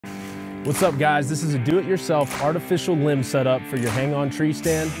What's up guys, this is a do-it-yourself artificial limb setup for your hang-on tree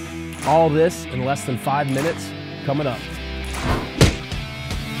stand. All this in less than 5 minutes, coming up.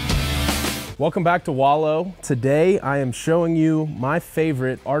 Welcome back to Wahlow. Today I am showing you my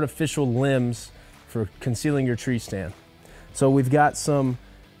favorite artificial limbs for concealing your tree stand. So we've got some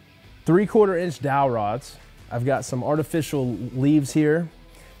 3/4 inch dowel rods. I've got some artificial leaves here,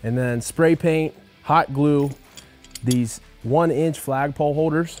 and then spray paint, hot glue, these 1-inch flagpole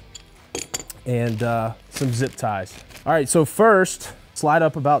holders, and some zip ties. All right, so first, slide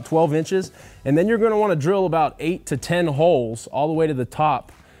up about 12 inches, and then you're gonna wanna drill about 8 to 10 holes all the way to the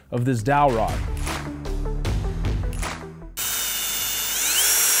top of this dowel rod.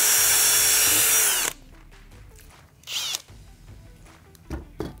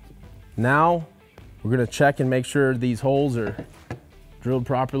 Now, we're gonna check and make sure these holes are drilled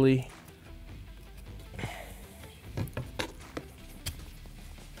properly.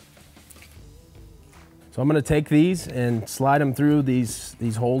 So I'm gonna take these and slide them through these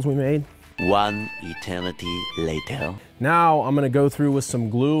holes we made. One eternity later. Now I'm gonna go through with some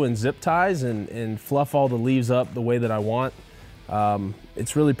glue and zip ties and fluff all the leaves up the way that I want.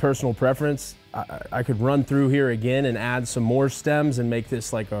 It's really personal preference. I could run through here again and add some more stems and make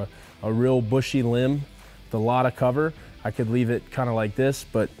this like a real bushy limb with a lot of cover. I could leave it kind of like this,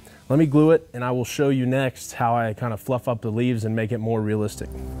 but let me glue it and I will show you next how I kind of fluff up the leaves and make it more realistic.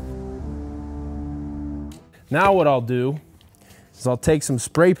 Now what I'll do is I'll take some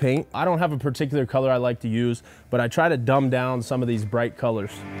spray paint. I don't have a particular color I like to use, but I try to dumb down some of these bright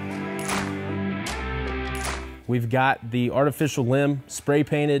colors. We've got the artificial limb spray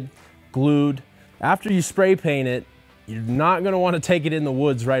painted, glued. After you spray paint it, you're not gonna wanna take it in the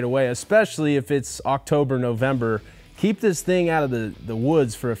woods right away, especially if it's October, November. Keep this thing out of the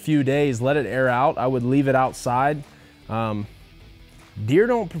woods for a few days, let it air out. I would leave it outside. Deer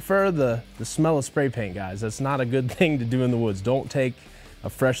don't prefer the smell of spray paint, guys. That's not a good thing to do in the woods. Don't take a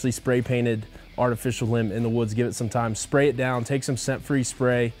freshly spray painted artificial limb in the woods. Give it some time, spray it down, take some scent-free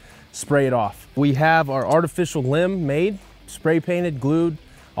spray, spray it off. We have our artificial limb made, spray painted, glued,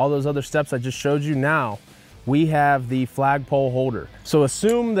 all those other steps I just showed you. Now, we have the flagpole holder. So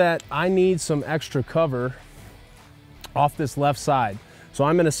assume that I need some extra cover off this left side. So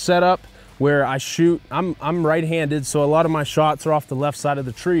I'm gonna set up where I shoot. I'm right-handed, so a lot of my shots are off the left side of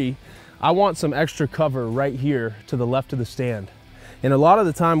the tree. I want some extra cover right here to the left of the stand. And a lot of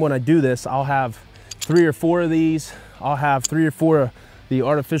the time when I do this, I'll have 3 or 4 of these. I'll have 3 or 4 of the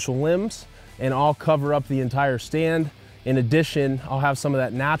artificial limbs, and I'll cover up the entire stand. In addition, I'll have some of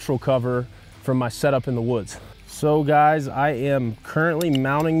that natural cover from my setup in the woods. So guys, I am currently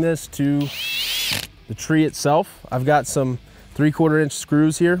mounting this to the tree itself. I've got some 3/4 inch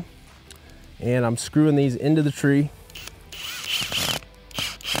screws here, and I'm screwing these into the tree.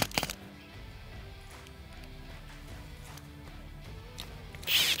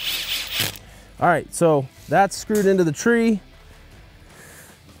 All right, so that's screwed into the tree.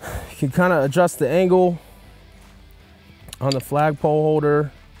 You can kind of adjust the angle on the flagpole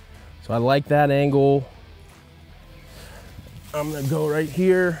holder. So I like that angle. I'm gonna go right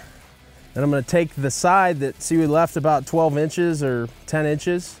here, and I'm gonna take the side that, see, we left about 12 inches or 10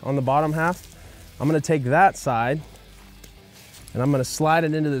 inches on the bottom half. I'm gonna take that side and I'm gonna slide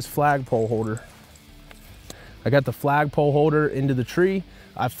it into this flagpole holder. I got the flagpole holder into the tree.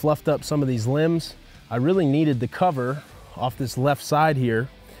 I fluffed up some of these limbs. I really needed the cover off this left side here.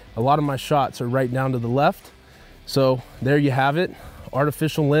 A lot of my shots are right down to the left. So there you have it,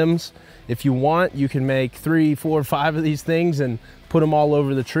 artificial limbs. If you want, you can make 3, 4, 5 of these things and put them all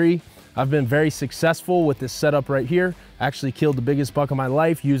over the tree. I've been very successful with this setup right here. Actually killed the biggest buck of my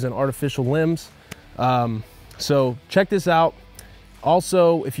life using artificial limbs. So check this out.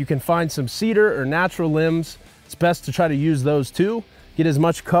 Also, if you can find some cedar or natural limbs, it's best to try to use those too. Get as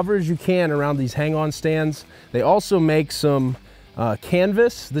much cover as you can around these hang-on stands. They also make some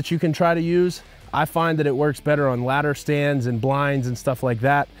canvas that you can try to use. I find that it works better on ladder stands and blinds and stuff like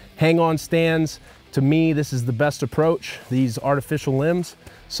that. Hang-on stands, to me, this is the best approach, these artificial limbs.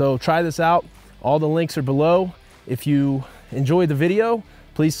 So try this out. All the links are below. If you enjoyed the video,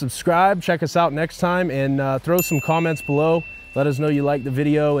 please subscribe, check us out next time, and throw some comments below. Let us know you liked the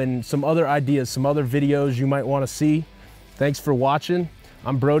video and some other ideas, some other videos you might want to see. Thanks for watching.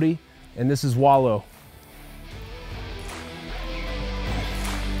 I'm Brody, and this is Wahlow.